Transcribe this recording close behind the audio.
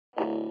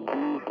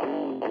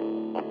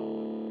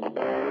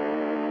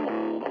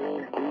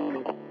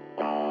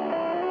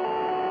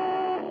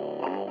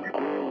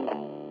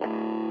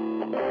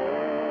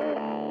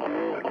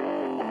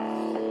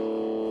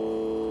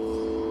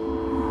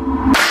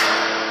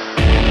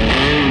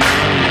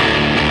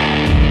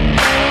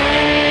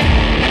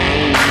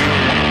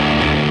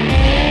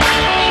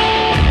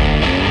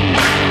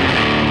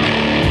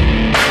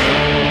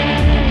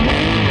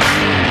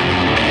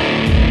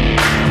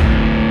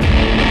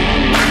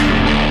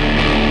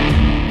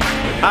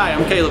Hi,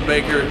 I'm Caleb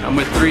Baker. I'm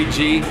with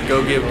 3G,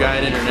 Go Give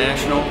Guide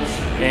International.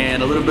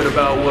 And a little bit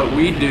about what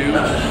we do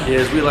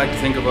is we like to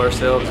think of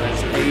ourselves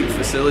as aid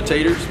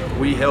facilitators.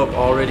 We help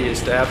already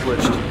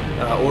established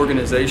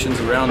organizations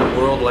around the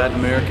world,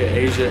 Latin America,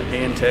 Asia,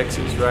 and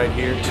Texas, right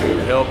here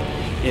to help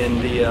in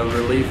the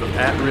relief of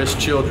at-risk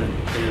children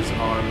is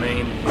our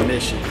main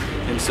mission.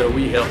 And so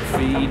we help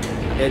feed,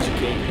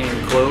 educate,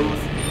 and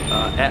clothe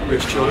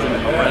at-risk children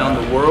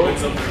around the world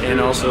and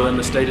also in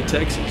the state of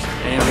Texas.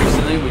 And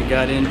recently we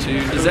got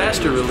into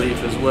disaster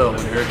relief as well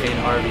when Hurricane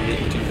Harvey hit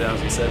in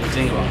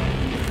 2017.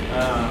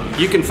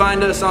 You can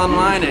find us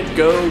online at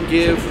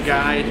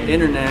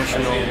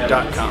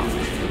gogiveguideinternational.com.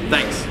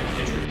 Thanks.